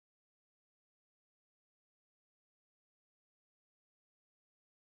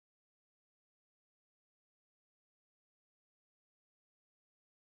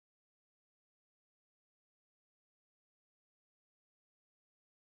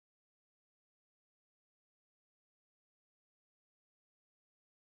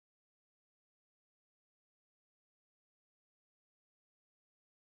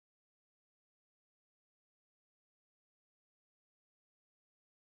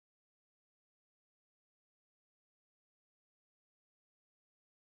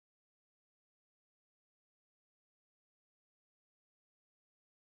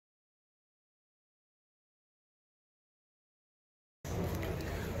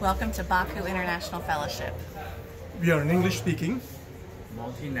Welcome to Baku International Fellowship. We are an English-speaking,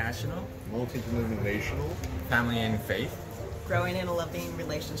 multinational, multi-denominational family in faith, Growing in a loving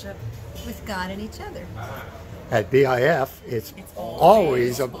relationship with God and each other. At BIF, it's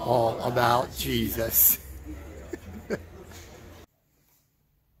always all about Jesus.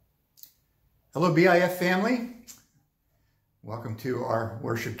 Hello, BIF family. Welcome to our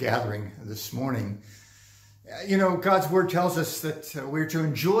worship gathering this morning. You know, God's Word tells us that we're to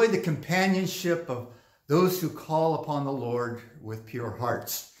enjoy the companionship of those who call upon the Lord with pure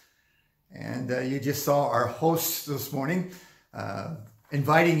hearts. And you just saw our hosts this morning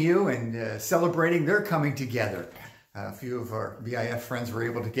inviting you and celebrating their coming together. A few of our BIF friends were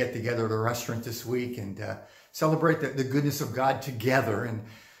able to get together at a restaurant this week and celebrate the goodness of God together.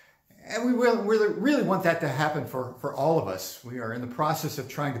 And we really want that to happen for all of us. We are in the process of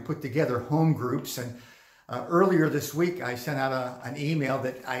trying to put together home groups. And earlier this week, I sent out an email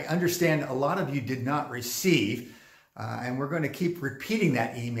that I understand a lot of you did not receive. And we're going to keep repeating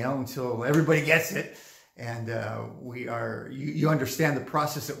that email until everybody gets it. And you understand the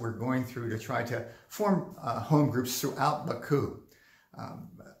process that we're going through to try to form home groups throughout Baku.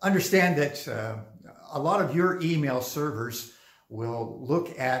 Understand that a lot of your email servers will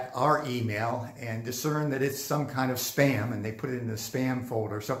look at our email and discern that it's some kind of spam, and they put it in the spam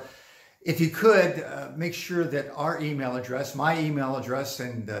folder. So if you could make sure that our email address, my email address,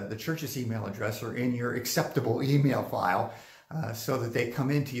 and the church's email address are in your acceptable email file so that they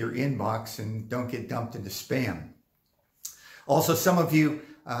come into your inbox and don't get dumped into spam. Also, some of you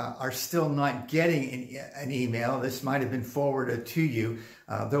are still not getting an email. This might have been forwarded to you.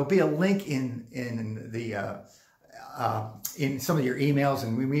 There'll be a link in some of your emails,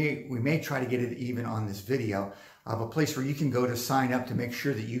 and we may try to get it even on this video, of a place where you can go to sign up to make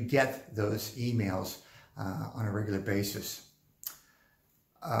sure that you get those emails on a regular basis.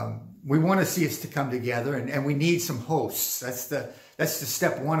 We want to see us to come together, and we need some hosts. That's the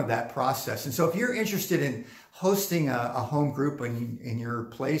step one of that process. And so if you're interested in hosting a home group in your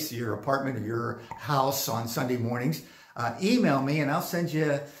place, your apartment, or your house on Sunday mornings, email me and I'll send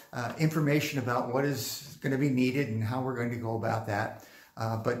you information about what is going to be needed and how we're going to go about that.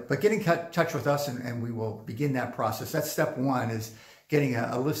 But get in touch with us and we will begin that process. That's step one, is getting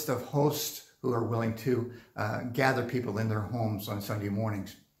a list of hosts who are willing to gather people in their homes on Sunday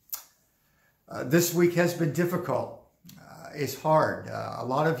mornings. This week has been difficult. It's hard. A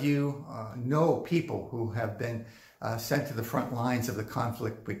lot of you know people who have been sent to the front lines of the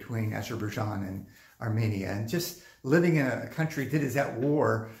conflict between Azerbaijan and Armenia. And just living in a country that is at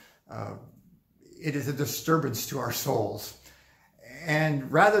war, it is a disturbance to our souls.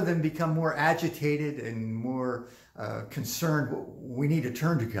 And rather than become more agitated and more concerned, we need to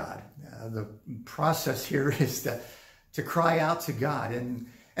turn to God. The process here is to cry out to God. And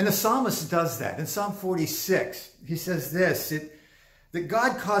the psalmist does that. In Psalm 46, he says this, that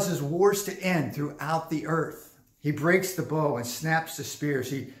God causes wars to end throughout the earth. He breaks the bow and snaps the spears.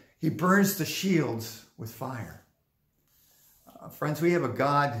 He burns the shields with fire. Friends, we have a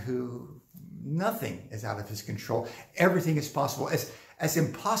God who nothing is out of his control. Everything is possible. As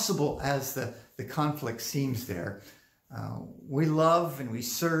impossible as the conflict seems there, we love and we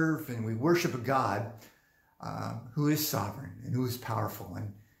serve and we worship a God who is sovereign and who is powerful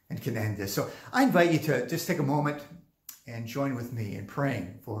and can end this. So I invite you to just take a moment and join with me in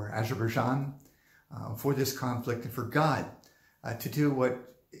praying for Azerbaijan, for this conflict, and for God to do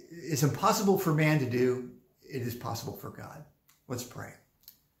what is impossible for man to do. It is possible for God. Let's pray.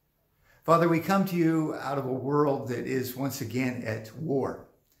 Father, we come to you out of a world that is once again at war.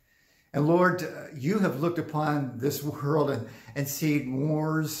 And Lord, you have looked upon this world and seen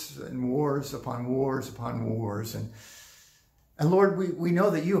wars and wars upon wars upon wars. And Lord, we know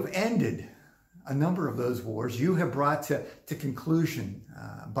that you have ended a number of those wars. You have brought to conclusion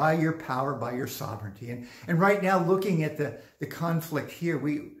by your power, by your sovereignty. And right now, looking at the conflict here,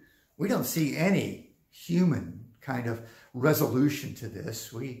 we don't see any human kind of resolution to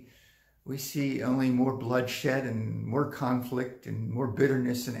this. We see only more bloodshed and more conflict and more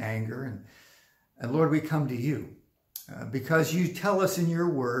bitterness and anger. And Lord, we come to you because you tell us in your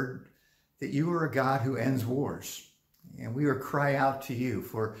word that you are a God who ends wars. And we cry out to you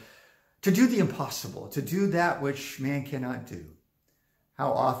to do the impossible, to do that which man cannot do.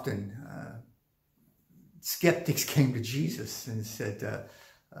 How often skeptics came to Jesus and said,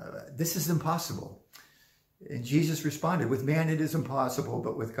 this is impossible. And Jesus responded, with man it is impossible,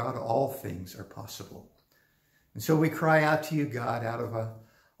 but with God all things are possible. And so we cry out to you, God, out of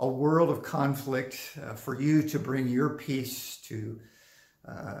a world of conflict, for you to bring your peace to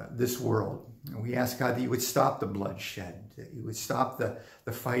this world. And we ask, God, that you would stop the bloodshed, that you would stop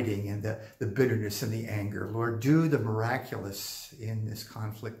the fighting and the bitterness and the anger. Lord, do the miraculous in this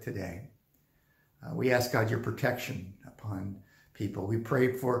conflict today. We ask, God, your protection upon people. We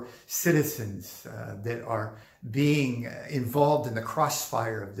pray for citizens that are being involved in the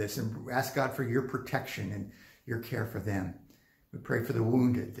crossfire of this, and ask, God, for your protection and your care for them. We pray for the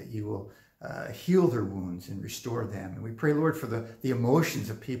wounded, that you will heal their wounds and restore them. And we pray, Lord, for the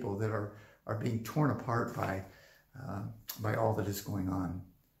emotions of people that are being torn apart by all that is going on.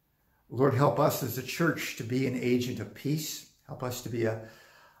 Lord, help us as a church to be an agent of peace. Help us to be a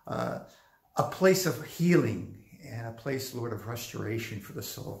place of healing and a place, Lord, of restoration for the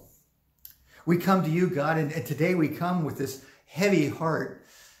soul. We come to you, God, and today we come with this heavy heart.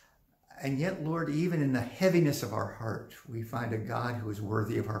 And yet, Lord, even in the heaviness of our heart, we find a God who is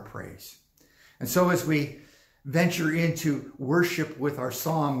worthy of our praise. And so as we venture into worship with our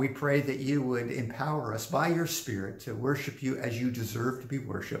song, we pray that you would empower us by your Spirit to worship you as you deserve to be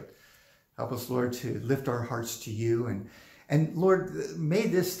worshiped. Help us, Lord, to lift our hearts to you. And Lord, may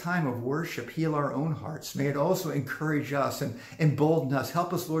this time of worship heal our own hearts. May it also encourage us and embolden us.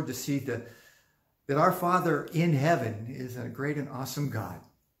 Help us, Lord, to see that our Father in heaven is a great and awesome God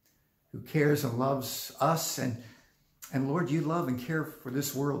who cares and loves us. And Lord, you love and care for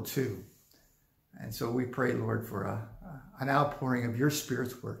this world too. And so we pray, Lord, for an outpouring of your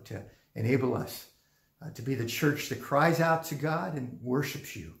Spirit's work to enable us to be the church that cries out to God and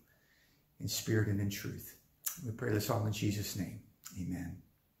worships you in spirit and in truth. We pray this all in Jesus' name. Amen.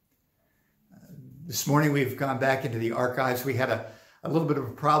 This morning we've gone back into the archives. We had a little bit of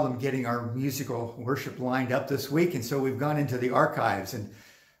a problem getting our musical worship lined up this week, and so we've gone into the archives, and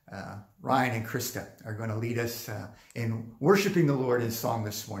Ryan and Krista are going to lead us in worshiping the Lord in song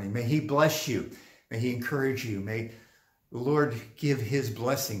this morning. May he bless you. May he encourage you. May the Lord give his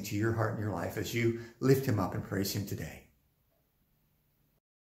blessing to your heart and your life as you lift him up and praise him today.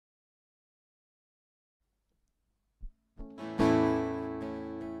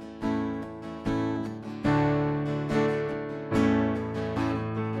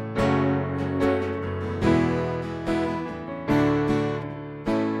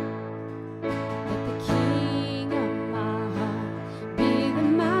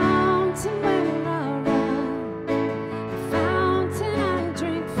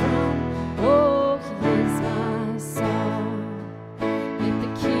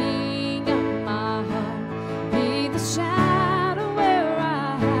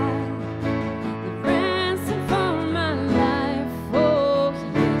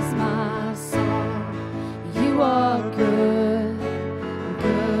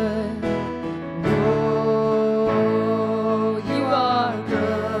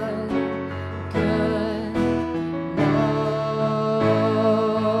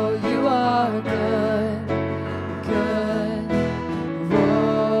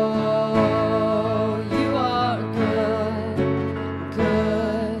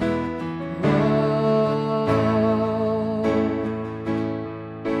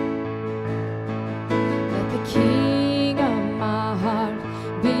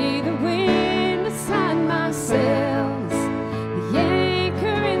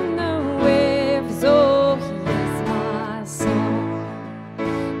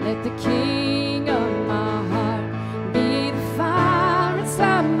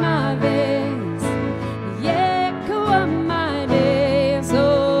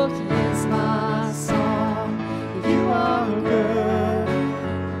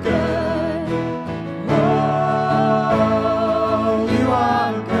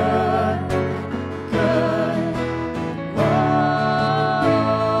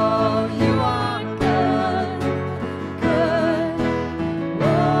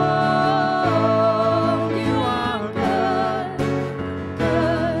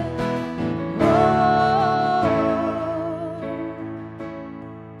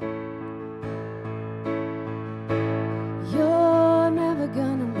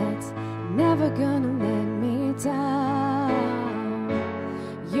 Never gonna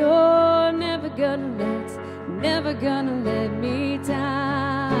let me down.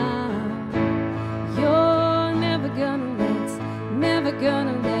 You're never gonna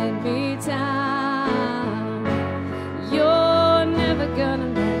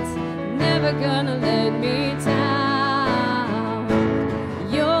let me down.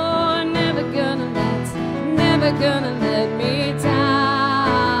 You're never gonna let me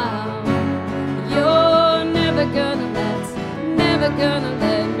down. You're never gonna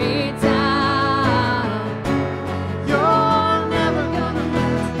let me down. You're never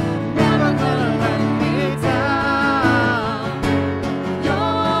gonna let me down. You're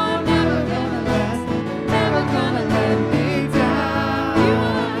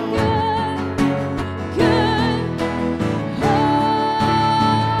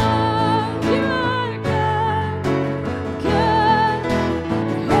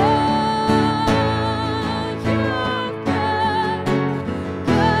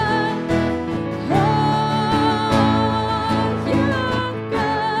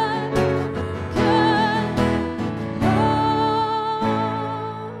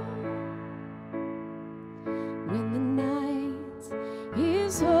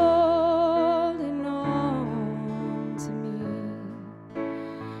is holding on to me.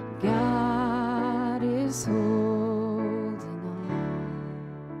 God is holding on.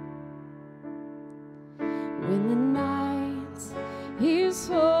 When the night is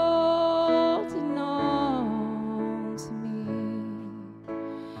holding on to me,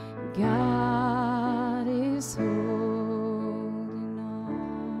 God is holding on.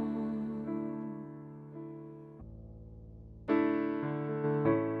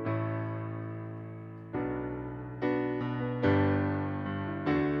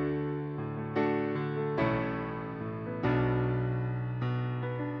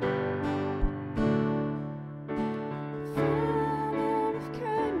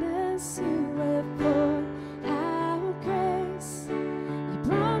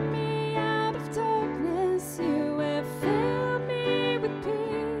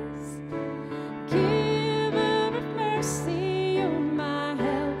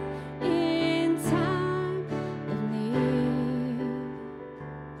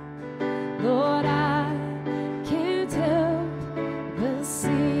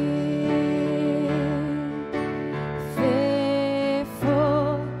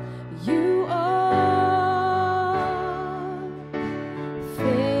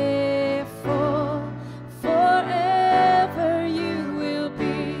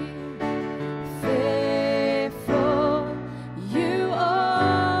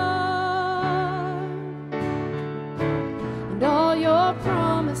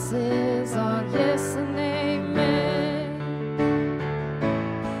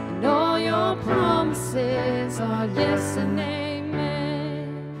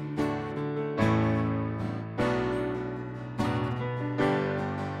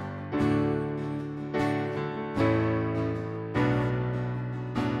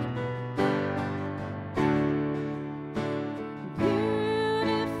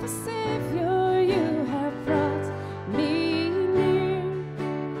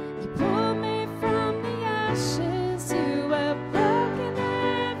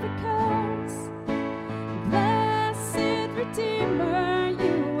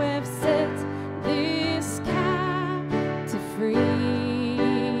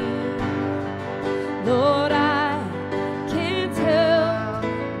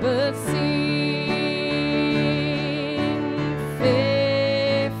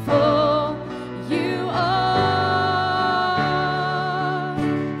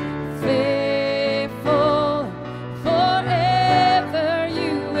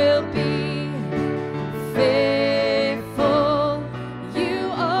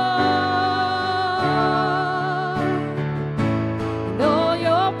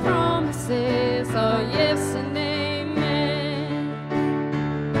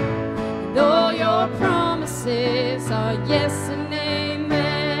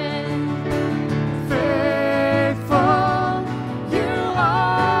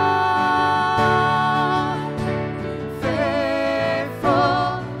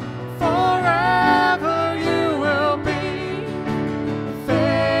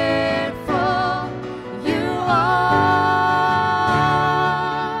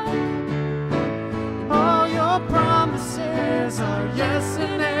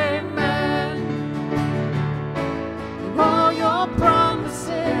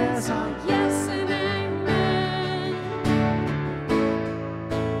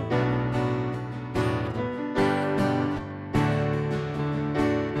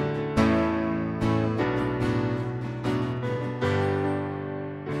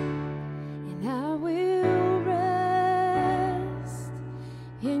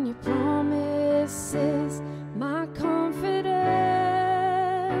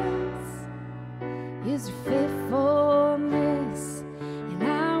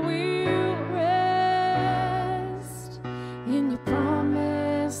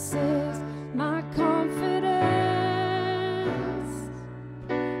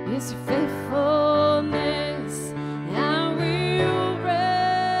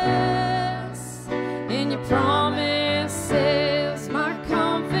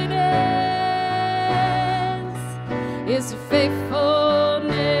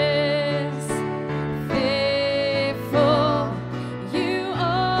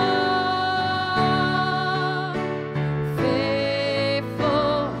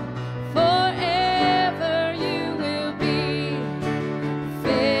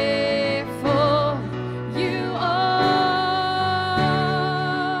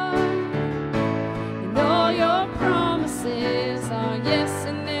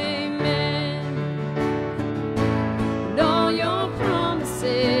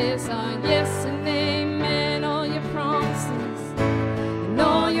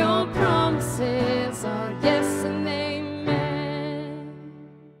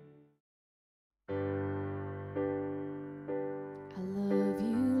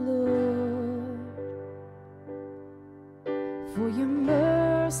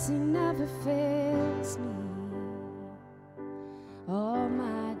 mercy never fails me all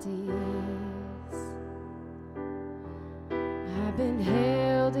my days. I've been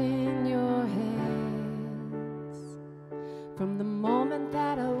held in your hands from the moment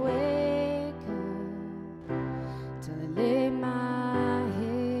that I wake up till I lay my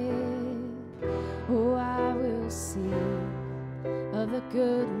head. Oh, I will sing of the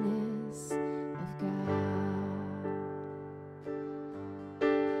goodness of God.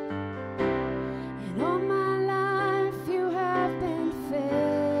 And all my life you have been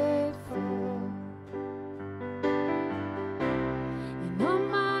faithful. And all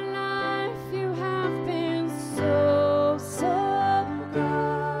my life you have been so, so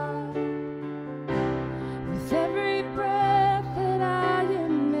good. With every breath that I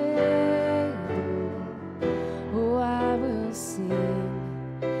am able, oh, I will sing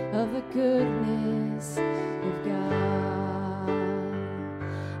of the goodness of God.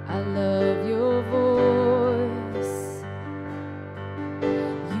 I love your voice.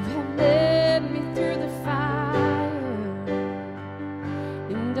 You have led me through the fire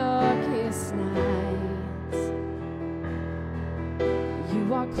in darkest nights.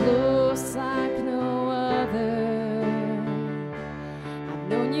 You are close like no other. I've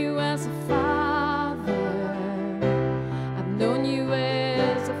known you as a father. I've known you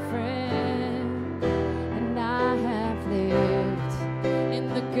as a friend, and I have lived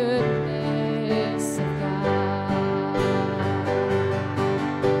in the goodness of God.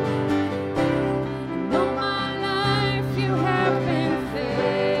 And all my life you have been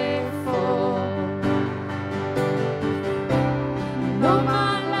faithful. And all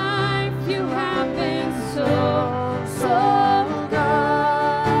my life you have been so, so good.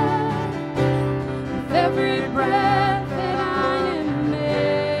 With every breath that I am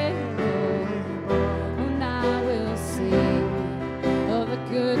able, and I will sing of the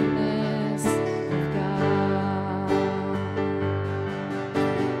goodness of God.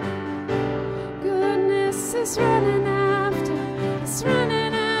 Goodness is running after, it's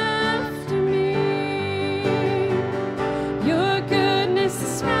running after me. Your goodness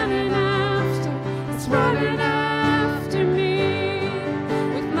is running after, it's running after me.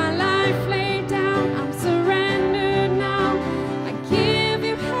 With my life laid down, I'm surrendered now. I give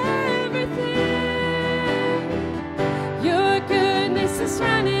you everything. Your goodness is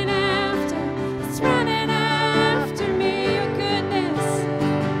running after, it's running after me.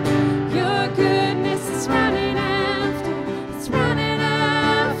 Your goodness is running after, it's running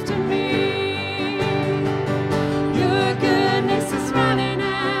after me. Your goodness is running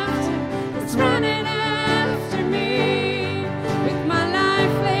after, it's running after me. With my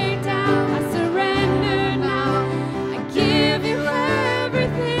life laid down, I surrender now. I give you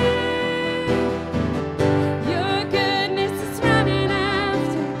everything. Your goodness is running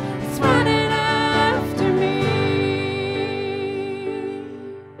after, it's running after me.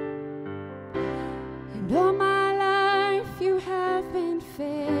 And all my life you have been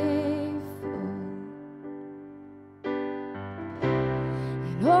faithful.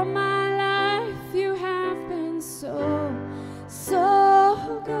 And all my life you have been so,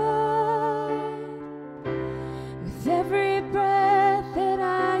 so good. With every breath that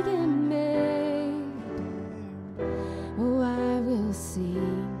I am able, oh, I will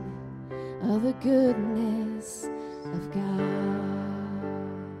sing of the goodness of God.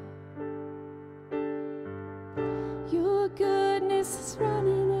 Your goodness is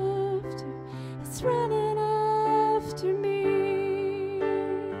running after, it's running after me.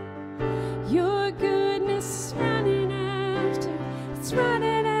 Your goodness is running after, it's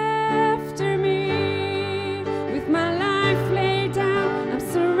running after me. With my life laid down, I'm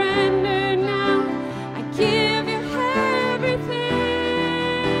surrendered now. I give you everything.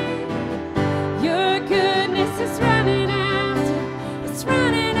 Your goodness is running after, it's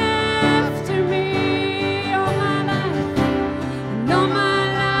running after me. All my life, and all my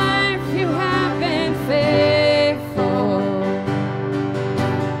life you have been faithful.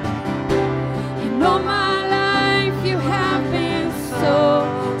 And all my life you have been so,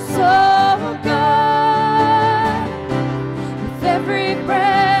 so good. With every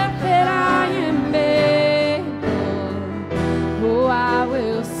breath that I am able, oh, I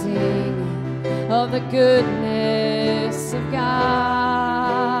will sing of the goodness of God.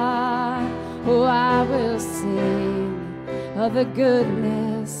 Oh, I will sing of the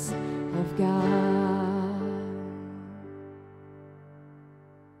goodness of God.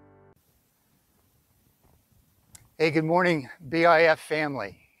 Hey, good morning, BIF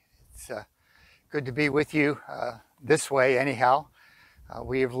family. It's good to be with you this way anyhow.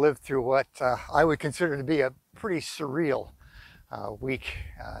 We have lived through what I would consider to be a pretty surreal week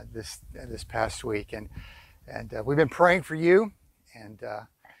this past week, and we've been praying for you and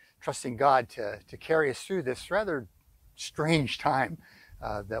trusting God to carry us through this rather strange time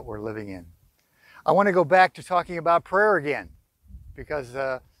that we're living in. I want to go back to talking about prayer again, because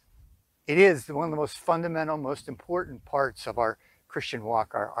it is one of the most fundamental, most important parts of our Christian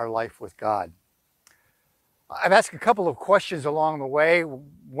walk, our life with God. I've asked a couple of questions along the way.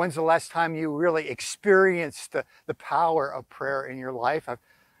 When's the last time you really experienced the power of prayer in your life?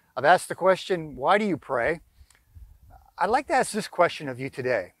 I've asked the question, why do you pray? I'd like to ask this question of you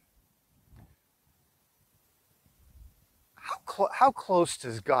today. How close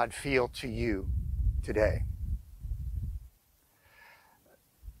does God feel to you today?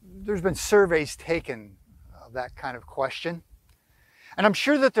 There's been surveys taken of that kind of question. And I'm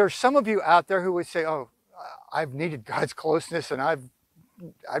sure that there's some of you out there who would say, oh, I've needed God's closeness, and I've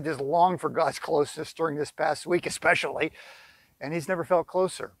just longed for God's closeness during this past week especially, and He's never felt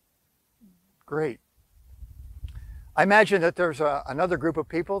closer. Great. I imagine that there's another group of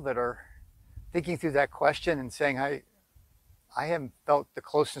people that are thinking through that question and saying, I haven't felt the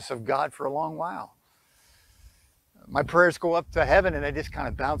closeness of God for a long while. My prayers go up to heaven and they just kind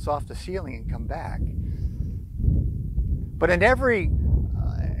of bounce off the ceiling and come back. But in every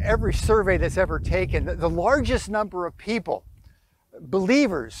survey that's ever taken, the largest number of people,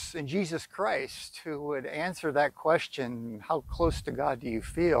 believers in Jesus Christ, who would answer that question, how close to God do you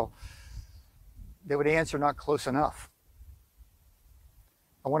feel? They would answer, not close enough.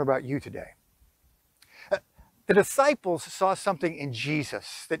 I wonder about you today. The disciples saw something in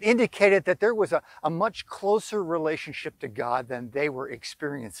Jesus that indicated that there was a much closer relationship to God than they were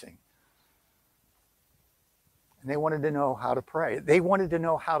experiencing. And they wanted to know how to pray. They wanted to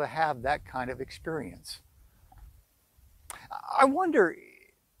know how to have that kind of experience. I wonder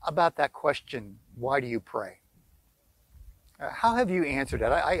about that question, why do you pray? How have you answered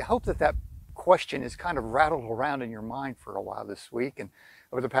that? I hope that question is kind of rattled around in your mind for a while this week and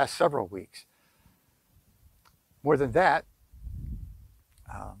over the past several weeks. More than that,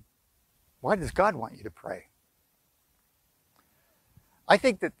 why does God want you to pray? I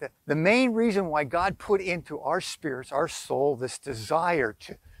think that the main reason why God put into our spirits, our soul, this desire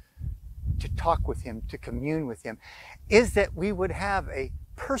to talk with Him, to commune with Him, is that we would have a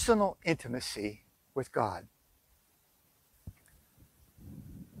personal intimacy with God.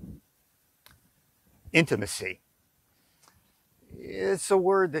 Intimacy. It's a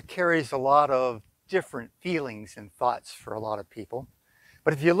word that carries a lot of different feelings and thoughts for a lot of people.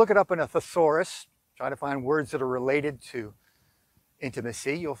 But if you look it up in a thesaurus, try to find words that are related to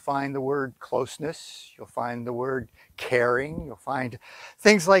intimacy, you'll find the word closeness, you'll find the word caring, you'll find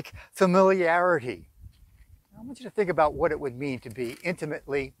things like familiarity. I want you to think about what it would mean to be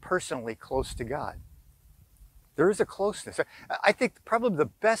intimately, personally close to God. There is a closeness. I think probably the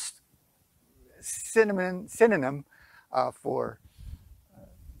best synonym for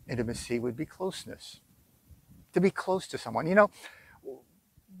intimacy would be closeness. To be close to someone. You know,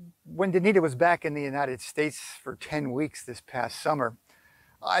 when Danita was back in the United States for 10 weeks this past summer,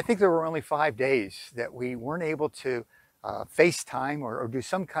 I think there were only 5 days that we weren't able to FaceTime or do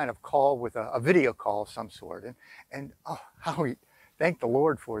some kind of call with a video call of some sort. And oh, how we thank the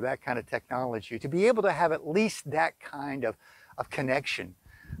Lord for that kind of technology, to be able to have at least that kind of connection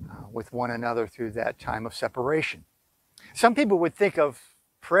with one another through that time of separation. Some people would think of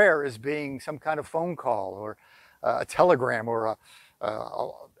prayer as being some kind of phone call or a telegram or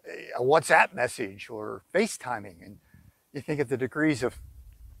a WhatsApp message or FaceTiming, and you think of the degrees of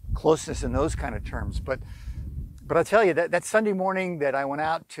closeness in those kind of terms. But I'll tell you that Sunday morning that I went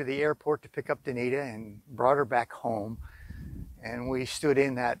out to the airport to pick up Danita and brought her back home, and we stood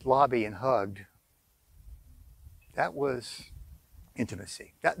in that lobby and hugged, that was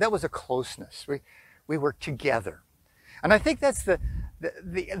intimacy. That was a closeness. We were together. And I think that's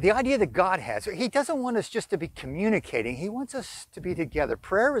the idea that God has. He doesn't want us just to be communicating. He wants us to be together.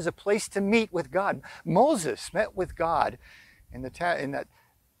 Prayer is a place to meet with God. Moses met with God in that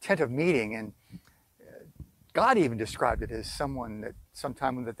tent of meeting, and God even described it as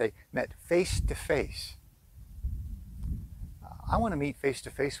sometime that they met face to face. I want to meet face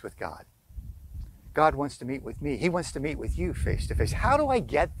to face with God. God wants to meet with me. He wants to meet with you face to face. How do I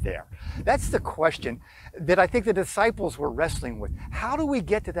get there? That's the question that I think the disciples were wrestling with. How do we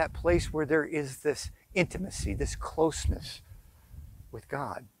get to that place where there is this intimacy, this closeness with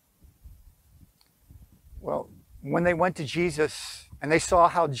God? Well, when they went to Jesus and they saw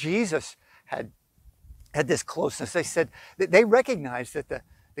how Jesus had this closeness, they said that they recognized that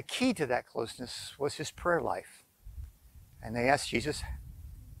the key to that closeness was His prayer life. And they asked Jesus,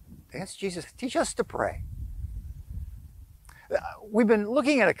 teach us to pray. We've been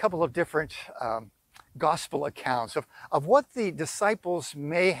looking at a couple of different gospel accounts of what the disciples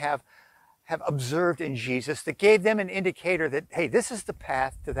may have observed in Jesus that gave them an indicator that, hey, this is the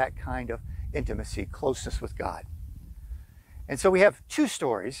path to that kind of intimacy, closeness with God. And so we have two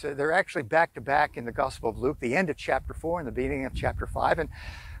stories. They're actually back to back in the Gospel of Luke, the end of chapter 4 and the beginning of chapter 5. And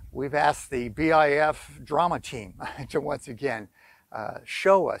we've asked the BIF drama team to once again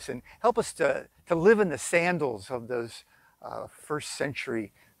show us and help us to live in the sandals of those first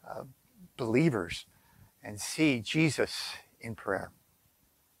century believers and see Jesus in prayer.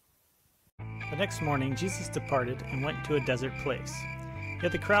 The next morning Jesus departed and went to a desert place.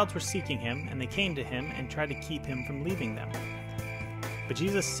 Yet the crowds were seeking him, and they came to him and tried to keep him from leaving them. But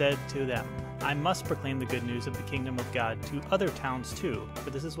Jesus said to them, I must proclaim the good news of the kingdom of God to other towns too, for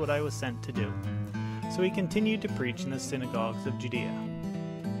this is what I was sent to do. So he continued to preach in the synagogues of Judea.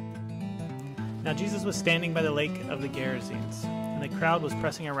 Now Jesus was standing by the lake of the Gerasenes, and the crowd was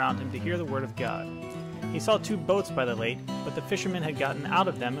pressing around him to hear the word of God. He saw two boats by the lake, but the fishermen had gotten out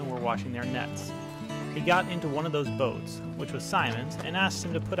of them and were washing their nets. He got into one of those boats, which was Simon's, and asked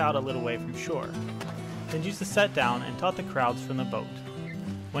him to put out a little way from shore. Then Jesus sat down and taught the crowds from the boat.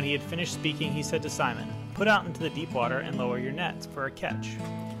 When he had finished speaking, he said to Simon, Put out into the deep water and lower your nets for a catch.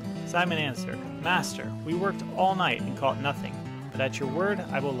 Simon answered, Master, we worked all night and caught nothing, but at your word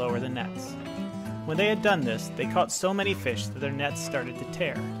I will lower the nets. When they had done this, they caught so many fish that their nets started to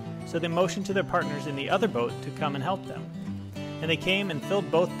tear. So they motioned to their partners in the other boat to come and help them. And they came and filled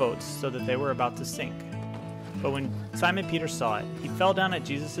both boats so that they were about to sink. But when Simon Peter saw it, he fell down at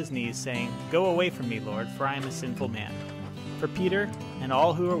Jesus' knees, saying, Go away from me, Lord, for I am a sinful man. For Peter and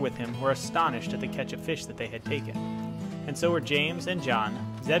all who were with him were astonished at the catch of fish that they had taken. And so were James and John,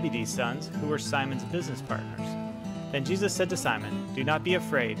 Zebedee's sons, who were Simon's business partners. Then Jesus said to Simon, Do not be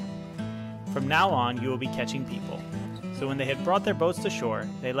afraid. From now on you will be catching people. So when they had brought their boats to shore,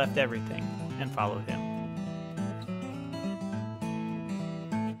 they left everything and followed him.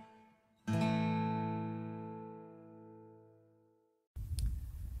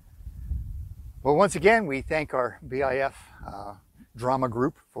 Well, once again, we thank our BIF drama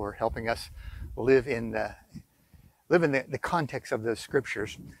group for helping us live in the context of the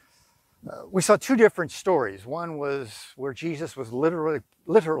scriptures. We saw two different stories. One was where Jesus was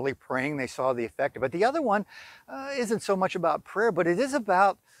literally praying. They saw the effect of it. The other one isn't so much about prayer, but it is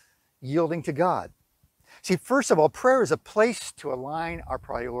about yielding to God. See, first of all, prayer is a place to align our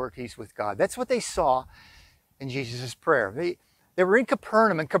priorities with God. That's what they saw in Jesus' prayer. They were in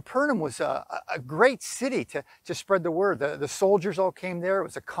Capernaum, and Capernaum was a great city to spread the word. The soldiers all came there. It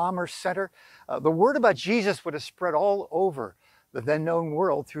was a commerce center. The word about Jesus would have spread all over the then known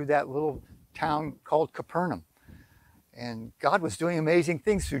world through that little town called Capernaum. And God was doing amazing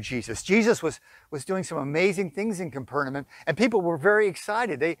things through Jesus. Jesus was doing some amazing things in Capernaum, and people were very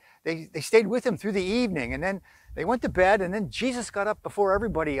excited. They stayed with him through the evening, and then they went to bed, and then Jesus got up before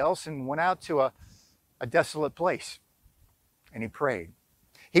everybody else and went out to a desolate place. And he prayed.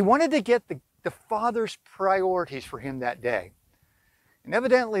 He wanted to get the Father's priorities for him that day. And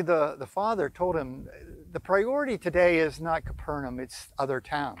evidently the Father told him, the priority today is not Capernaum, it's other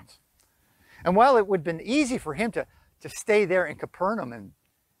towns. And while it would have been easy for him to stay there in Capernaum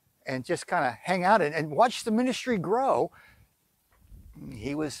and just kind of hang out and watch the ministry grow,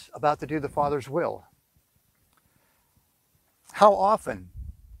 he was about to do the Father's will. How often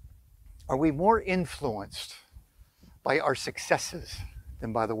are we more influenced by our successes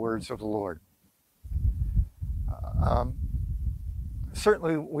than by the words of the Lord?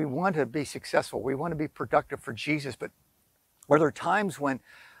 Certainly we want to be successful. We want to be productive for Jesus, but are there times when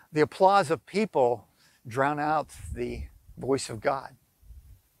the applause of people drown out the voice of God?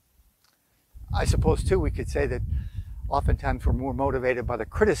 I suppose too we could say that oftentimes we're more motivated by the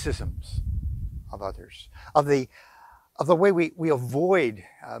criticisms of others, of the way we avoid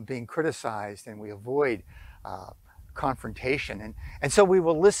being criticized, and we avoid confrontation. And so we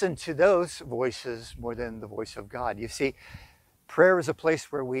will listen to those voices more than the voice of God. You see, prayer is a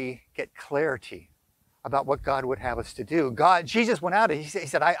place where we get clarity about what God would have us to do. Jesus went out and he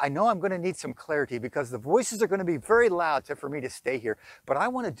said, I know I'm going to need some clarity because the voices are going to be very loud for me to stay here, but I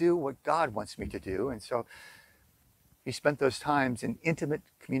want to do what God wants me to do. And so he spent those times in intimate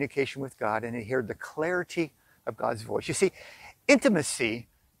communication with God, and he heard the clarity of God's voice. You see, intimacy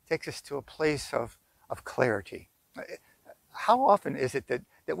takes us to a place of clarity. How often is it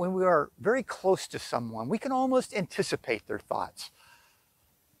that when we are very close to someone, we can almost anticipate their thoughts?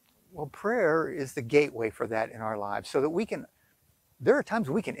 Well, prayer is the gateway for that in our lives, so that there are times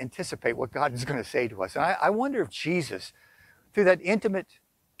we can anticipate what God is going to say to us. And I wonder if Jesus, through that intimate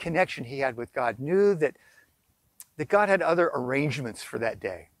connection he had with God, knew that that God had other arrangements for that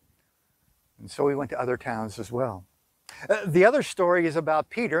day. And so he went to other towns as well. The other story is about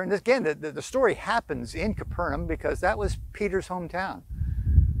Peter. And again, the story happens in Capernaum because that was Peter's hometown.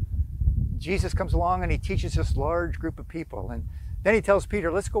 Jesus comes along and he teaches this large group of people. And then he tells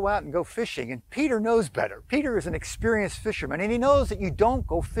Peter, let's go out and go fishing. And Peter knows better. Peter is an experienced fisherman, and he knows that you don't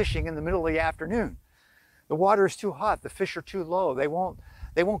go fishing in the middle of the afternoon. The water is too hot. The fish are too low. They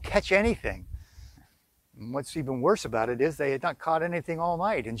won't catch anything. And what's even worse about it is they had not caught anything all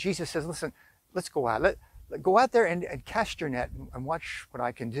night. And Jesus says, listen, let's go out. Go out there and cast your net and watch what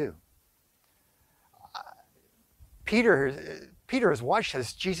I can do. Peter has watched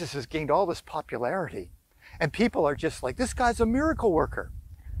as Jesus has gained all this popularity. And people are just like, this guy's a miracle worker.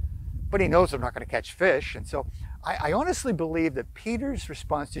 But he knows they're not going to catch fish. And so I honestly believe that Peter's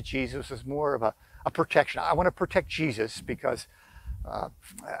response to Jesus was more of a protection. I want to protect Jesus because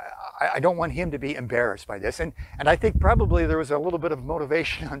I don't want him to be embarrassed by this. And I think probably there was a little bit of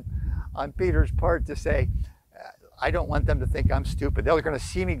motivation on Peter's part to say, I don't want them to think I'm stupid. They're going to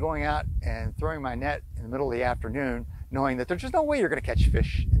see me going out and throwing my net in the middle of the afternoon, knowing that there's just no way you're going to catch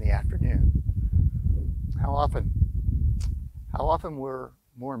fish in the afternoon. How often we're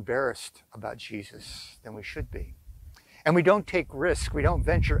more embarrassed about Jesus than we should be. And we don't take risks. We don't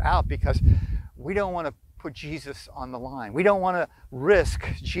venture out because we don't want to put Jesus on the line. We don't want to risk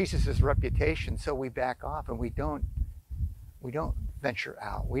Jesus' reputation, so we back off and we don't venture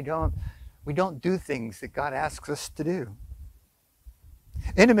out. We don't do things that God asks us to do.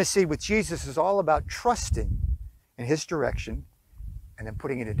 Intimacy with Jesus is all about trusting in his direction and then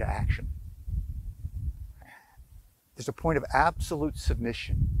putting it into action. There's a point of absolute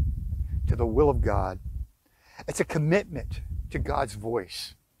submission to the will of God. It's a commitment to God's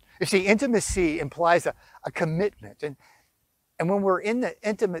voice. You see, intimacy implies a commitment. And when we're in the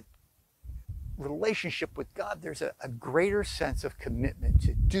intimate relationship with God, there's a greater sense of commitment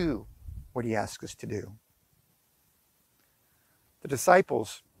to do what he asks us to do. The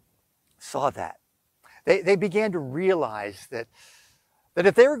disciples saw that. They began to realize that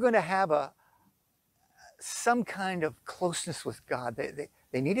if they were going to have some kind of closeness with God,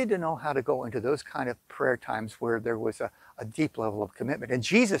 they needed to know how to go into those kind of prayer times where there was a deep level of commitment. And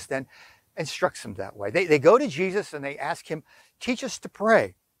Jesus then instructs them that way. They go to Jesus and they ask him, teach us to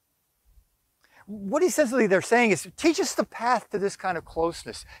pray. What essentially they're saying is, teach us the path to this kind of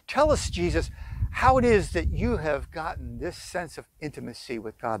closeness. Tell us, Jesus, how it is that you have gotten this sense of intimacy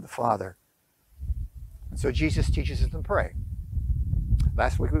with God the Father. And so Jesus teaches them to pray.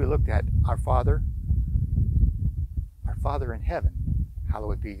 Last week we looked at our Father in heaven,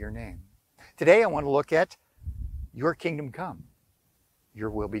 hallowed be your name. Today I want to look at your kingdom come, your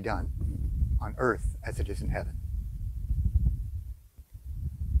will be done on earth as it is in heaven.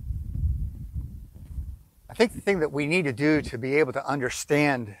 I think the thing that we need to do to be able to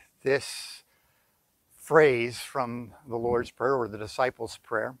understand this phrase from the Lord's Prayer or the disciples'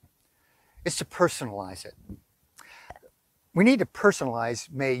 prayer is to personalize it. We need to personalize,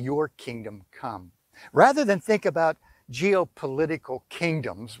 may your kingdom come. Rather than think about geopolitical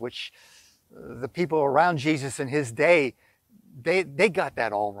kingdoms, which the people around Jesus in his day, they got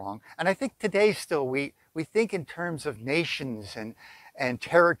that all wrong. And I think today still we think in terms of nations and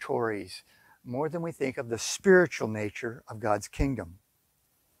territories more than we think of the spiritual nature of God's kingdom.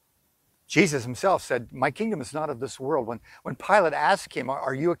 Jesus himself said, my kingdom is not of this world. When Pilate asked him,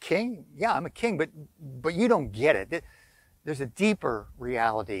 are you a king? Yeah, I'm a king, but you don't get it. There's a deeper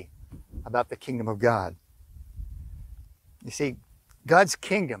reality about the kingdom of God. You see, God's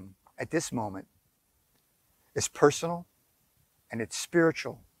kingdom at this moment is personal and it's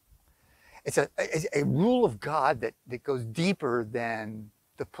spiritual. It's a rule of God that goes deeper than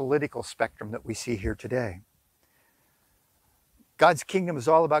the political spectrum that we see here today. God's kingdom is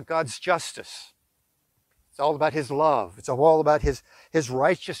all about God's justice. It's all about his love. It's all about his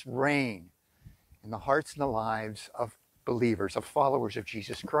righteous reign in the hearts and the lives of believers, of followers of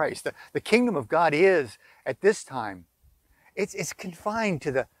Jesus Christ. The kingdom of God is, at this time, it's confined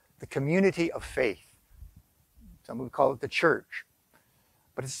to the community of faith. Some would call it the church.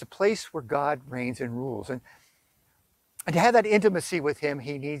 But it's the place where God reigns and rules. And to have that intimacy with him,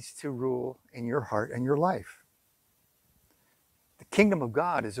 he needs to rule in your heart and your life. The kingdom of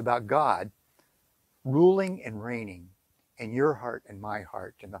God is about God ruling and reigning in your heart and my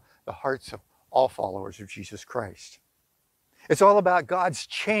heart and the hearts of all followers of Jesus Christ. It's all about God's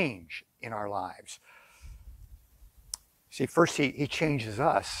change in our lives. See, first he changes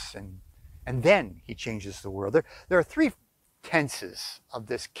us and then he changes the world. There are three tenses of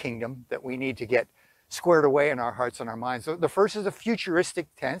this kingdom that we need to get squared away in our hearts and our minds. The first is a futuristic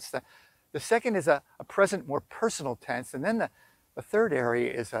tense. The second is a present, more personal tense. And then the third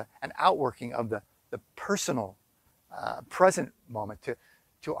area is an outworking of the personal present moment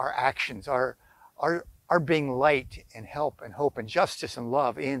to our actions, our being light and help and hope and justice and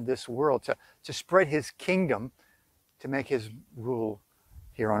love in this world, to spread his kingdom, to make his rule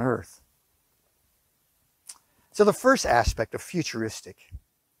here on earth. So the first aspect of futuristic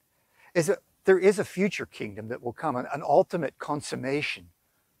is that there is a future kingdom that will come, an ultimate consummation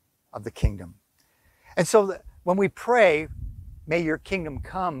of the kingdom. And so when we pray, may your kingdom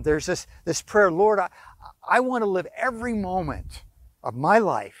come, there's this prayer, Lord, I want to live every moment of my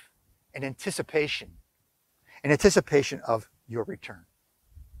life in anticipation of your return.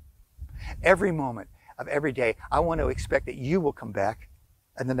 Every moment of every day, I want to expect that you will come back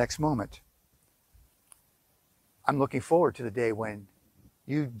in the next moment. I'm looking forward to the day when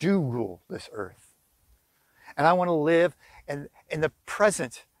you do rule this earth. And I want to live in the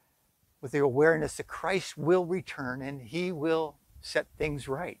present with the awareness that Christ will return and he will set things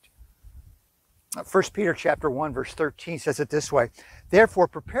right. 1 Peter chapter 1, verse 13 says it this way, therefore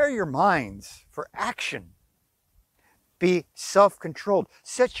prepare your minds for action. Be self-controlled.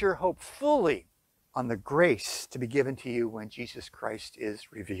 Set your hope fully on the grace to be given to you when Jesus Christ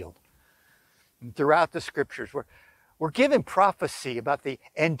is revealed. And throughout the scriptures, we're given prophecy about the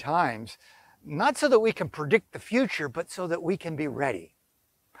end times, not so that we can predict the future, but so that we can be ready.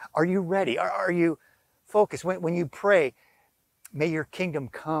 Are you ready? Are you focused? When you pray, may your kingdom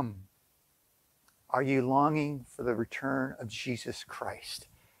come, are you longing for the return of Jesus Christ?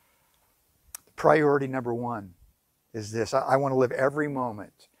 Priority number one is this. I want to live every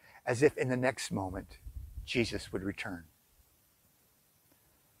moment as if in the next moment Jesus would return.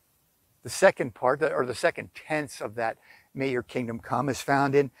 The second part, or the second tense of that, may your kingdom come, is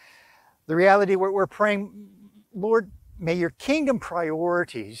found in the reality where we're praying, Lord, may your kingdom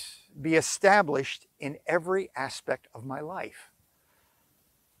priorities be established in every aspect of my life.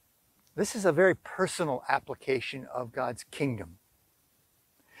 This is a very personal application of God's kingdom.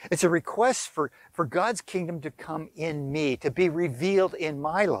 It's a request for God's kingdom to come in me, to be revealed in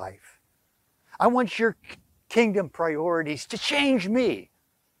my life. I want your kingdom priorities to change me.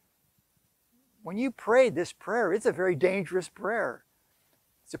 When you pray this prayer, it's a very dangerous prayer.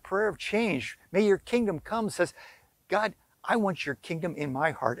 It's a prayer of change. May your kingdom come says, God, I want your kingdom in my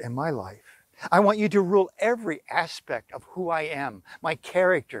heart and my life. I want you to rule every aspect of who I am, my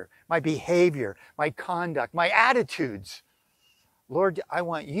character, my behavior, my conduct, my attitudes. Lord, I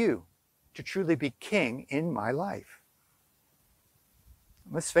want you to truly be king in my life.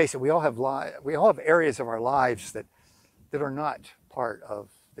 Let's face it, we all have areas of our lives that are not part of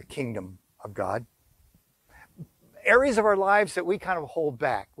the kingdom of God. Areas of our lives that we kind of hold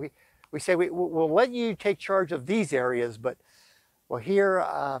back. We say, we'll let you take charge of these areas, but well,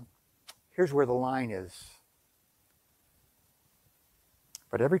 here's where the line is.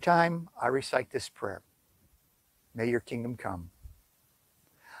 But every time I recite this prayer, may your kingdom come,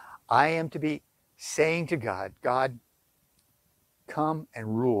 I am to be saying to God, God, come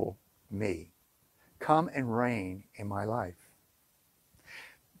and rule me. Come and reign in my life.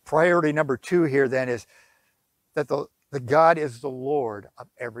 Priority number two here then is that the God is the Lord of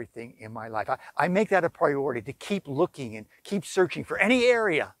everything in my life. I make that a priority to keep looking and keep searching for any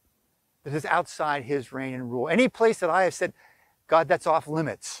area that is outside his reign and rule. Any place that I have said, God, that's off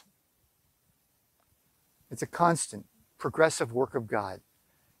limits. It's a constant, progressive work of God,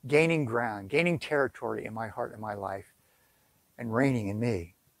 gaining ground, gaining territory in my heart and my life, and reigning in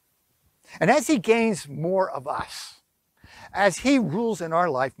me. And as he gains more of us, as he rules in our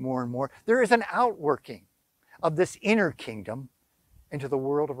life more and more, there is an outworking of this inner kingdom into the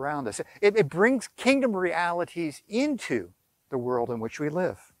world around us. It brings kingdom realities into the world in which we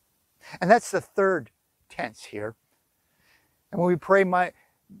live. And that's the third tense here. And when we pray,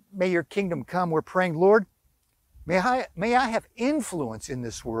 may your kingdom come, we're praying, Lord, may I have influence in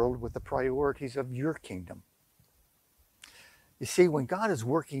this world with the priorities of your kingdom. You see, when God is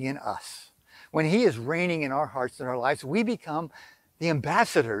working in us, when he is reigning in our hearts and our lives, we become the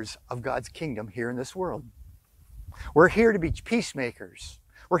ambassadors of God's kingdom here in this world. We're here to be peacemakers.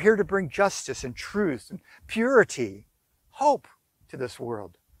 We're here to bring justice and truth and purity, hope to this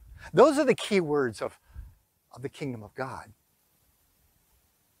world. Those are the key words of the kingdom of God.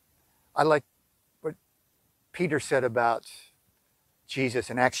 I like what Peter said about Jesus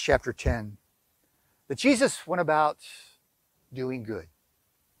in Acts chapter 10, that Jesus went about doing good.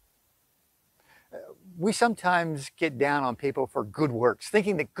 We sometimes get down on people for good works,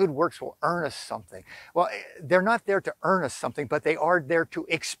 thinking that good works will earn us something. Well, they're not there to earn us something, but they are there to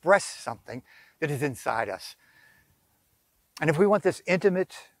express something that is inside us. And if we want this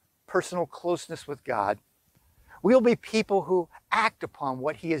intimate, personal closeness with God, we'll be people who act upon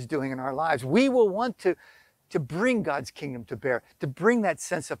what he is doing in our lives. We will want to bring God's kingdom to bear, to bring that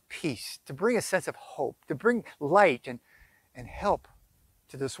sense of peace, to bring a sense of hope, to bring light and help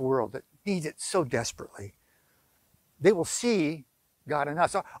to this world that needs it so desperately. They will see God in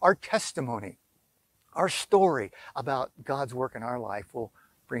us. Our testimony, our story about God's work in our life will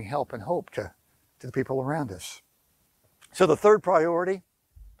bring help and hope to the people around us. So the third priority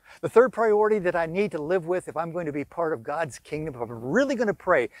that I need to live with if I'm going to be part of God's kingdom, if I'm really going to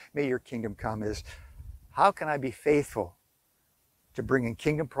pray, may your kingdom come, is how can I be faithful to bringing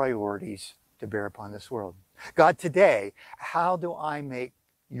kingdom priorities to bear upon this world? God, today, how do I make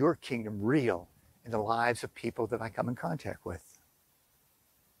your kingdom real in the lives of people that I come in contact with?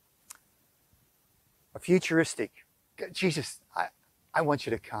 A futuristic, Jesus, I want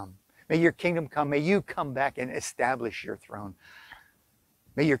you to come. May your kingdom come. May you come back and establish your throne.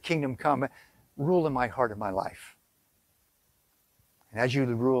 May your kingdom come, rule in my heart and my life. And as you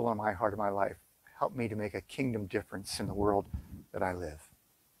rule in my heart and my life, help me to make a kingdom difference in the world that I live.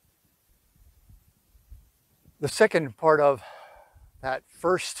 The second part of that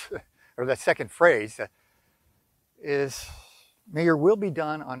that second phrase is, may your will be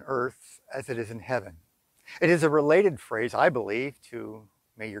done on earth as it is in heaven. It is a related phrase, I believe, to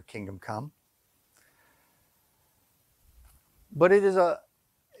may your kingdom come. But it is a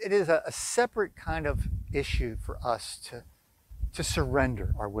separate kind of issue for us to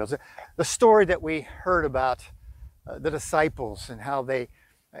surrender our wills. The story that we heard about the disciples and how they,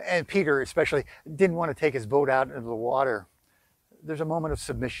 and Peter especially, didn't want to take his boat out into the water. There's a moment of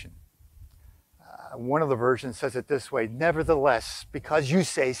submission. One of the versions says it this way: nevertheless, because you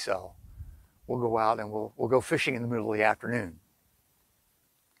say so, we'll go out and we'll go fishing in the middle of the afternoon.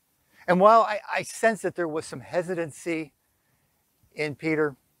 And while I sense that there was some hesitancy in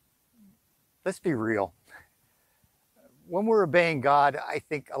Peter, let's be real. When we're obeying God, I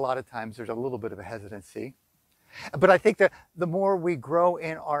think a lot of times there's a little bit of a hesitancy. But I think that the more we grow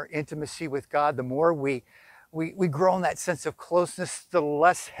in our intimacy with God, the more we grow in that sense of closeness, the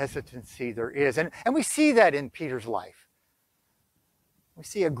less hesitancy there is. And we see that in Peter's life. We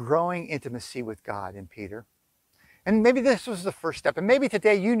see a growing intimacy with God in Peter. And maybe this was the first step. And maybe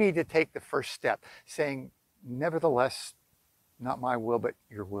today you need to take the first step, saying, nevertheless, not my will, but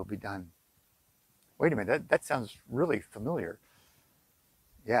your will be done. Wait a minute, that sounds really familiar.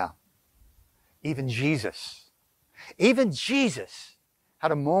 Yeah. Even Jesus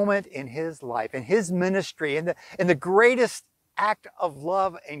had a moment in his life, in his ministry, in the greatest act of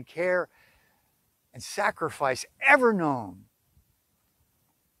love and care and sacrifice ever known.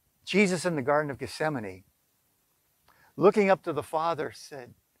 Jesus in the Garden of Gethsemane, looking up to the Father,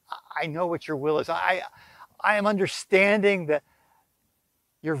 said, I know what your will is. I am understanding that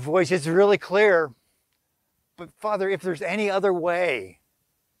your voice is really clear. But Father, if there's any other way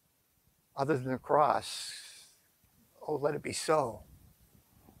other than the cross, oh, let it be so.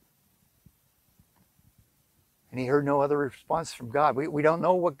 And he heard no other response from God. We don't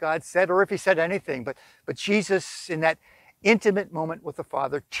know what God said or if he said anything, but Jesus, in that intimate moment with the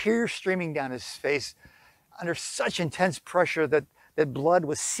Father, tears streaming down his face, under such intense pressure that blood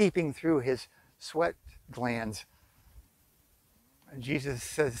was seeping through his sweat glands. And Jesus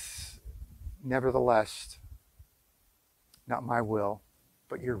says, nevertheless, not my will,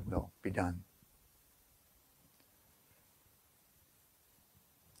 but your will be done.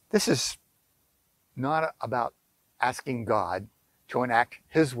 This is not about asking God to enact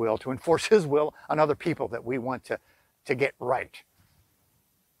his will, to enforce his will on other people that we want to get right.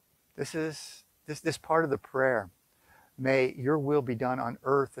 This part of the prayer, may your will be done on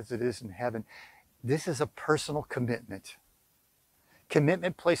earth as it is in heaven. This is a personal commitment.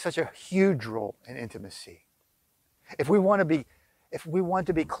 Commitment plays such a huge role in intimacy. If we want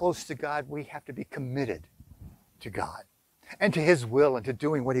to be close to God, we have to be committed to God and to his will and to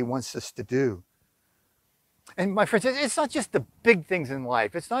doing what he wants us to do. And my friends, it's not just the big things in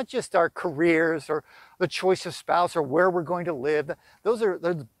life. It's not just our careers or the choice of spouse or where we're going to live. Those are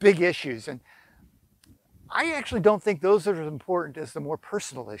the big issues. And I actually don't think those are as important as the more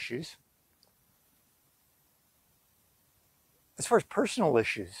personal issues. As far as personal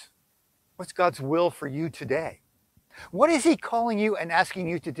issues, what's God's will for you today? What is he calling you and asking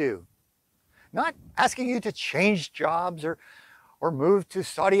you to do? Not asking you to change jobs or move to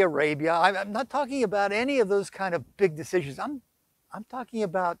Saudi Arabia. I'm not talking about any of those kind of big decisions. I'm talking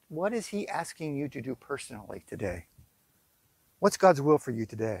about what is he asking you to do personally today? What's God's will for you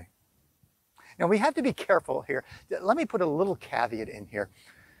today? Now we have to be careful here. Let me put a little caveat in here.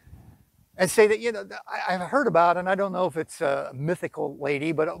 and say that, you know, I've heard about, and I don't know if it's a mythical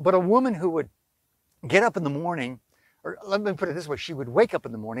lady, but a woman who would get up in the morning, or let me put it this way, she would wake up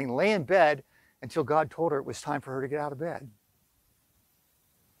in the morning, lay in bed until God told her it was time for her to get out of bed.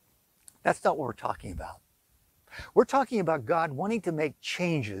 That's not what we're talking about. We're talking about God wanting to make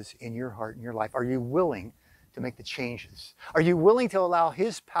changes in your heart and your life. Are you willing to make the changes? Are you willing to allow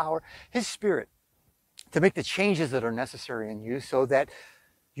His power, His Spirit, to make the changes that are necessary in you so that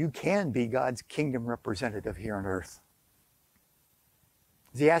you can be God's kingdom representative here on earth?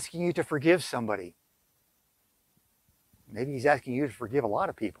 Is He asking you to forgive somebody? Maybe He's asking you to forgive a lot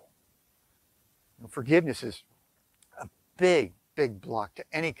of people. You know, forgiveness is a big, big block to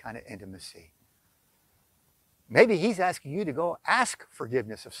any kind of intimacy. Maybe He's asking you to go ask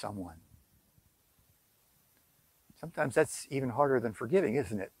forgiveness of someone. Sometimes that's even harder than forgiving,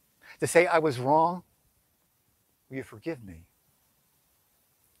 isn't it? To say, I was wrong, will you forgive me?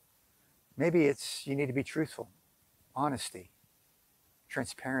 Maybe it's you need to be truthful, honesty,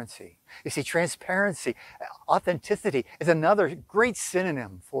 transparency. You see, transparency, authenticity is another great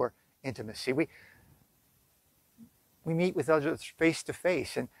synonym for intimacy. We meet with others face to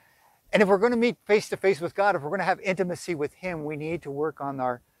face. And if we're going to meet face to face with God, if we're going to have intimacy with Him, we need to work on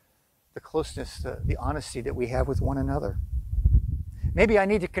the closeness, the honesty that we have with one another. Maybe I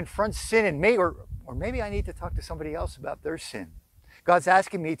need to confront sin, and or maybe I need to talk to somebody else about their sin. God's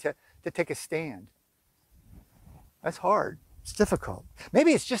asking me to take a stand. That's hard. It's difficult.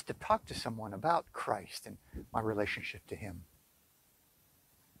 Maybe it's just to talk to someone about Christ and my relationship to Him.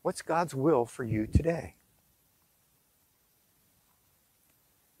 What's God's will for you today?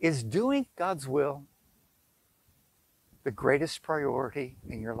 Is doing God's will the greatest priority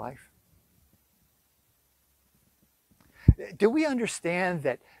in your life? Do we understand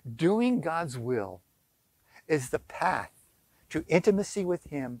that doing God's will is the path to intimacy with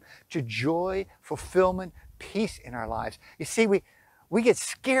Him, to joy, fulfillment, peace in our lives? You see, we get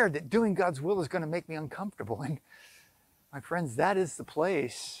scared that doing God's will is going to make me uncomfortable. And my friends, that is the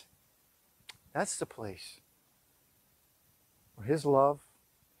place. That's the place where His love,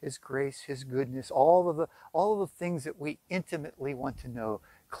 His grace, His goodness, all of the things that we intimately want to know,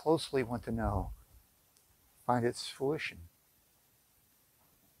 closely want to know, find its fruition.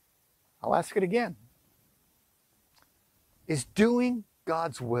 I'll ask it again. Is doing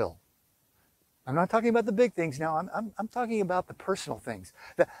God's will? I'm not talking about the big things now. I'm talking about the personal things,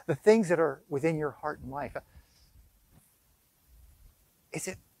 the things that are within your heart and life. Is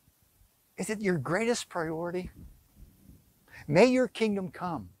it your greatest priority? May your kingdom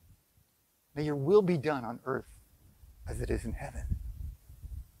come. May your will be done on earth as it is in heaven.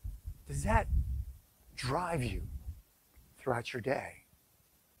 Does that drive you throughout your day?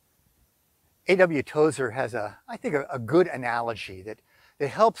 A.W. Tozer has I think a good analogy that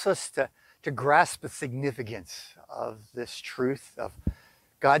helps us to grasp the significance of this truth of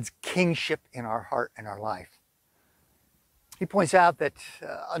God's kingship in our heart and our life. He points out that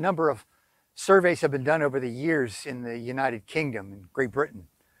a number of surveys have been done over the years in the United Kingdom and Great Britain,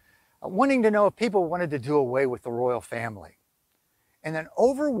 wanting to know if people wanted to do away with the royal family. And an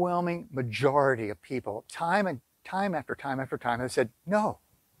overwhelming majority of people, time after time after time, have said, no,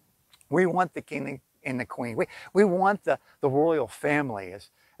 we want the king and the queen. We want the royal family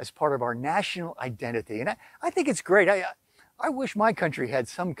as part of our national identity. And I think it's great. I wish my country had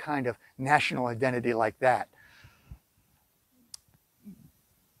some kind of national identity like that.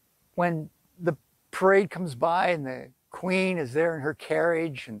 When the parade comes by and the queen is there in her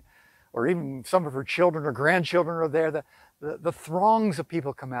carriage, or even some of her children or grandchildren are there, the throngs of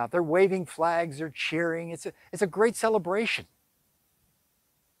people come out. They're waving flags, they're cheering. It's a great celebration.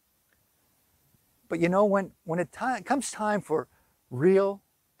 But you know, when it comes time for real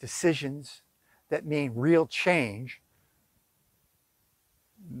decisions that mean real change,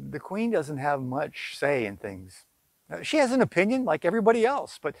 the queen doesn't have much say in things. She has an opinion like everybody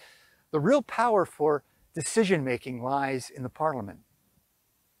else, but the real power for decision-making lies in the parliament.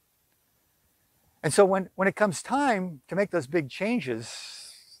 And so when it comes time to make those big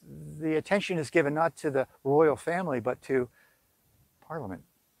changes, the attention is given not to the royal family, but to parliament,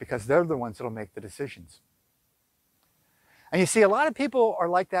 because they're the ones that will make the decisions. And you see, a lot of people are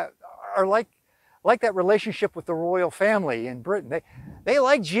like that, like that relationship with the royal family in Britain. They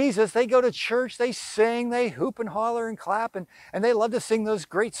like Jesus, they go to church, they sing, they hoop and holler and clap, and they love to sing those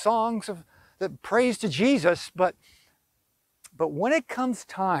great songs that praise to Jesus. But when it comes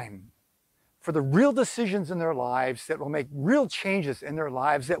time for the real decisions in their lives that will make real changes in their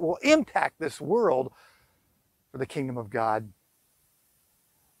lives, that will impact this world for the kingdom of God,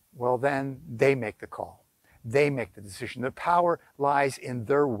 well, then they make the call. They make the decision. The power lies in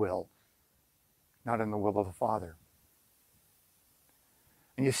their will not in the will of the Father.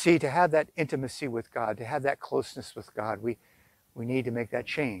 And you see, to have that intimacy with God, to have that closeness with God, we need to make that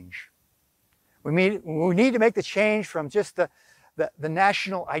change. We need to make the change from just the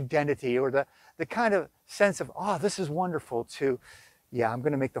national identity or the kind of sense of, oh, this is wonderful, to, yeah, I'm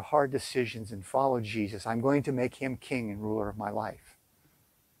going to make the hard decisions and follow Jesus. I'm going to make him king and ruler of my life.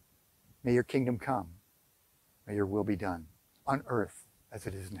 May your kingdom come. May your will be done on earth as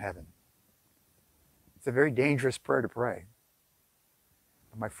it is in heaven. It's a very dangerous prayer to pray.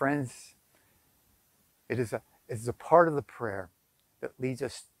 But my friends, it is a part of the prayer that leads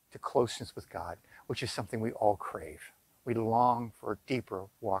us to closeness with God, which is something we all crave. We long for a deeper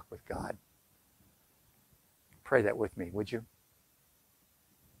walk with God. Pray that with me, would you?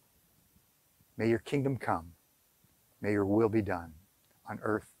 May your kingdom come. May your will be done on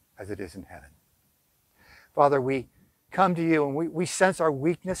earth as it is in heaven. Father, we come to you and we sense our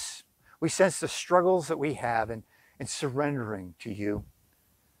weakness. We sense the struggles that we have in surrendering to you.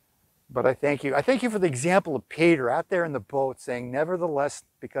 But I thank you. I thank you for the example of Peter out there in the boat saying, nevertheless,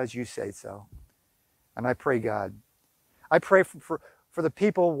 because you say so. And I pray, God, I pray for the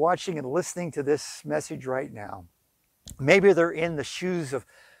people watching and listening to this message right now. Maybe they're in the shoes of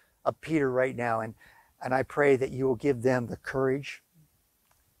Peter right now, and I pray that you will give them the courage.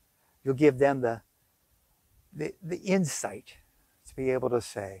 You'll give them the insight to be able to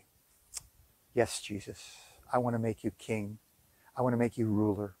say, yes, Jesus, I want to make you king. I want to make you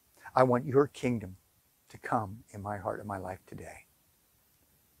ruler. I want your kingdom to come in my heart and my life today.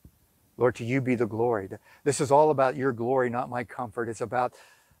 Lord, to you be the glory. This is all about your glory, not my comfort. It's about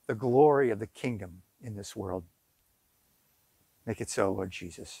the glory of the kingdom in this world. Make it so, Lord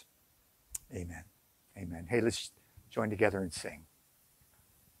Jesus. Amen. Amen. Hey, let's join together and sing.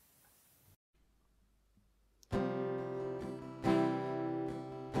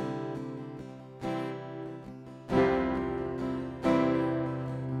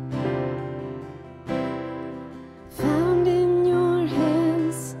 Found in your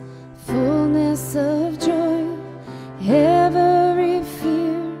hands fullness of joy, every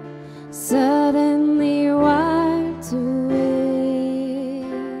fear suddenly wiped away.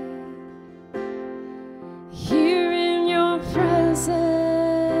 Here in your presence,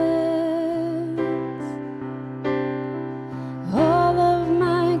 all of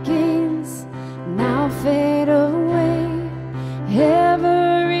my gains now fade away.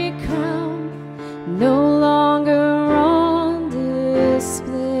 Every crown no longer on display.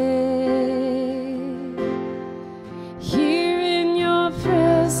 Here in your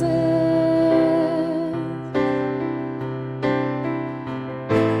presence,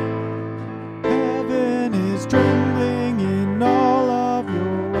 heaven is trembling in all of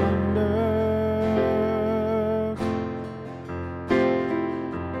your wonders.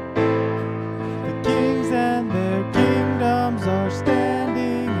 The kings and their kingdoms are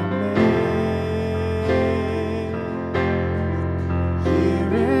standing amazed.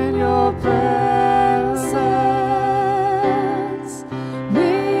 Here in your presence,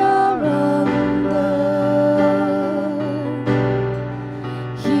 we are undone.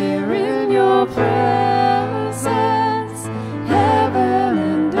 Here in your presence, heaven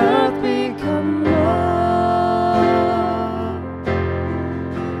and earth become one.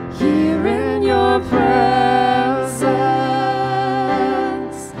 Here in your presence,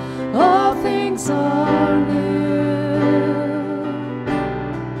 all things are new.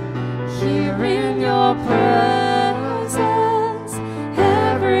 Here in your presence,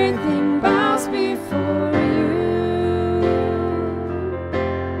 everything bows before you.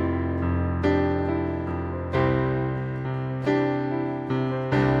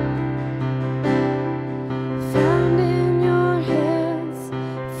 Found in your hands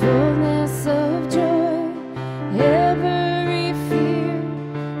fullness of joy, every fear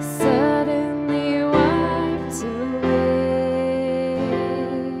suddenly wiped away.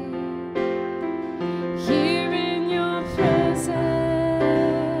 Here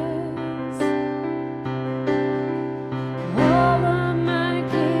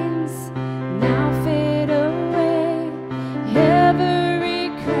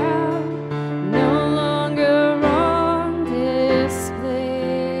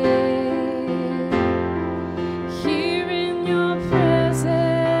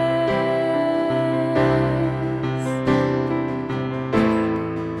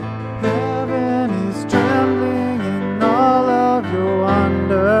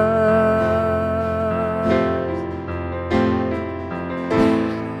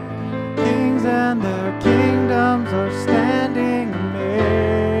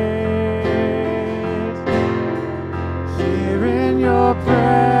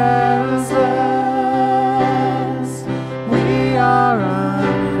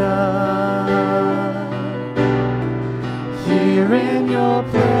your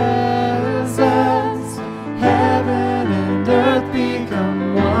presence, heaven and earth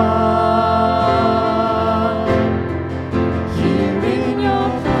become one. Here in your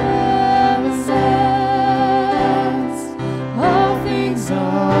presence, all things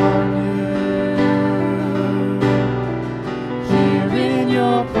are new. Here in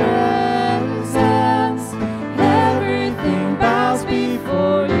your presence, everything bows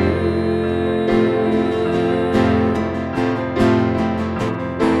before you.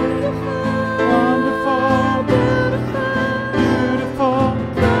 Wonderful, beautiful,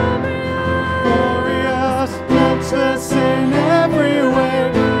 glorious, matchless in every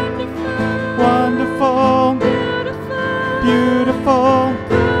way. Wonderful, beautiful,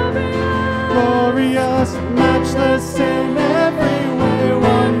 glorious, matchless in every way.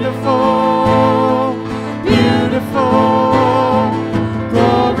 Wonderful, beautiful,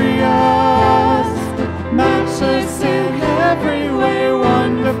 glorious, matchless in every way.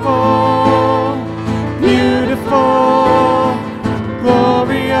 Wonderful, beautiful,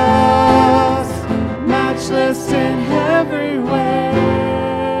 glorious, matchless in every way.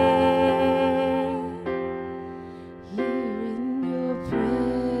 Here in your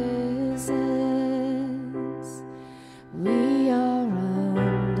presence, we are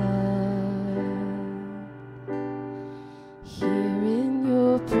undone. Here in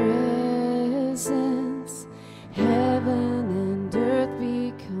your presence, heaven and earth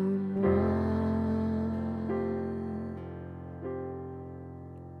become one.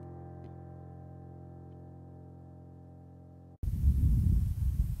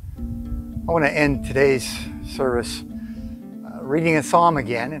 I want to end today's service reading a psalm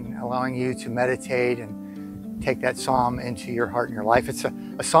again and allowing you to meditate and take that psalm into your heart and your life. It's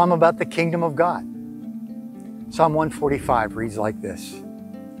a psalm about the kingdom of God. Psalm 145 reads like this: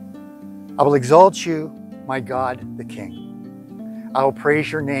 I will exalt you, my God, the King. I will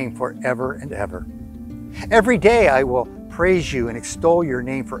praise your name forever and ever. Every day I will praise you and extol your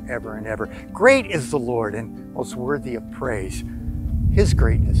name forever and ever. Great is the Lord and most worthy of praise. His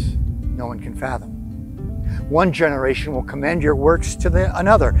greatness no one can fathom. One generation will commend your works to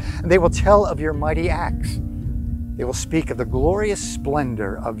another, and they will tell of your mighty acts. They will speak of the glorious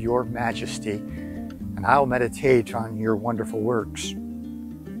splendor of your majesty, and I will meditate on your wonderful works.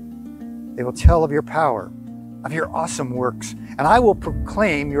 They will tell of your power, of your awesome works, and I will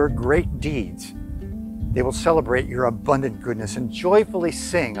proclaim your great deeds. They will celebrate your abundant goodness and joyfully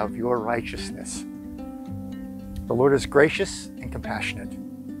sing of your righteousness. The Lord is gracious and compassionate,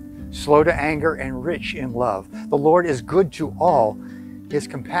 slow to anger and rich in love. The Lord is good to all, his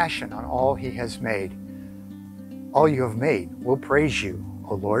compassion on all he has made. All you have made will praise you,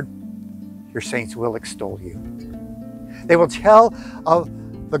 O Lord. Your saints will extol you. They will tell of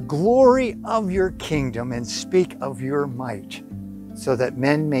the glory of your kingdom and speak of your might, so that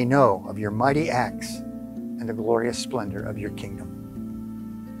men may know of your mighty acts and the glorious splendor of your kingdom.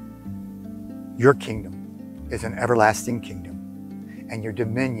 Your kingdom is an everlasting kingdom, and your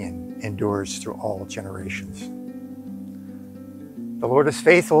dominion endures through all generations. The Lord is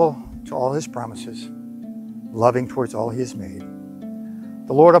faithful to all his promises, loving towards all he has made.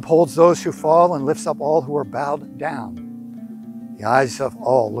 The Lord upholds those who fall and lifts up all who are bowed down. The eyes of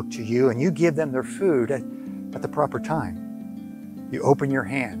all look to you, and you give them their food at the proper time. You open your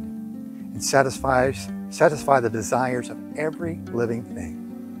hand and satisfy the desires of every living thing.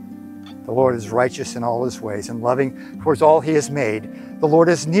 The Lord is righteous in all his ways and loving towards all he has made. The Lord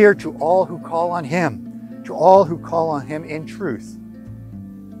is near to all who call on him in truth.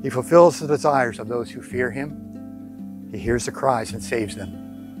 He fulfills the desires of those who fear him. He hears the cries and saves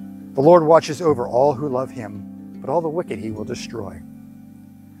them. The Lord watches over all who love him, but all the wicked he will destroy.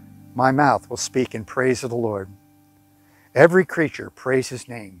 My mouth will speak in praise of the Lord. Every creature praise his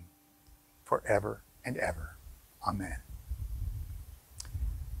name forever and ever. Amen.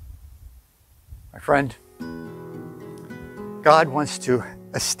 My friend, God wants to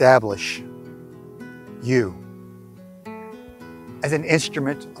establish you as an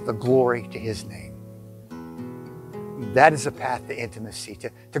instrument of the glory to his name. That is a path to intimacy,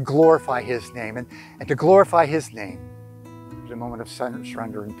 to glorify his name. And to glorify his name is a moment of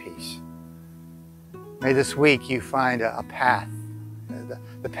surrender and peace. May this week you find a path,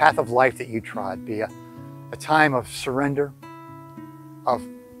 the path of life that you trod, be a time of surrender, of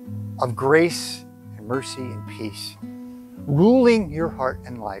grace and mercy and peace, ruling your heart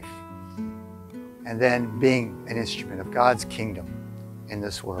and life, and then being an instrument of God's kingdom in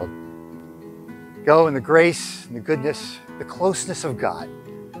this world. Go in the grace and the goodness, the closeness of God.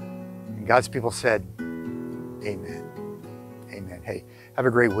 And God's people said, amen. Amen. Hey, have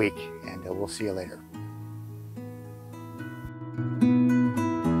a great week, and we'll see you later.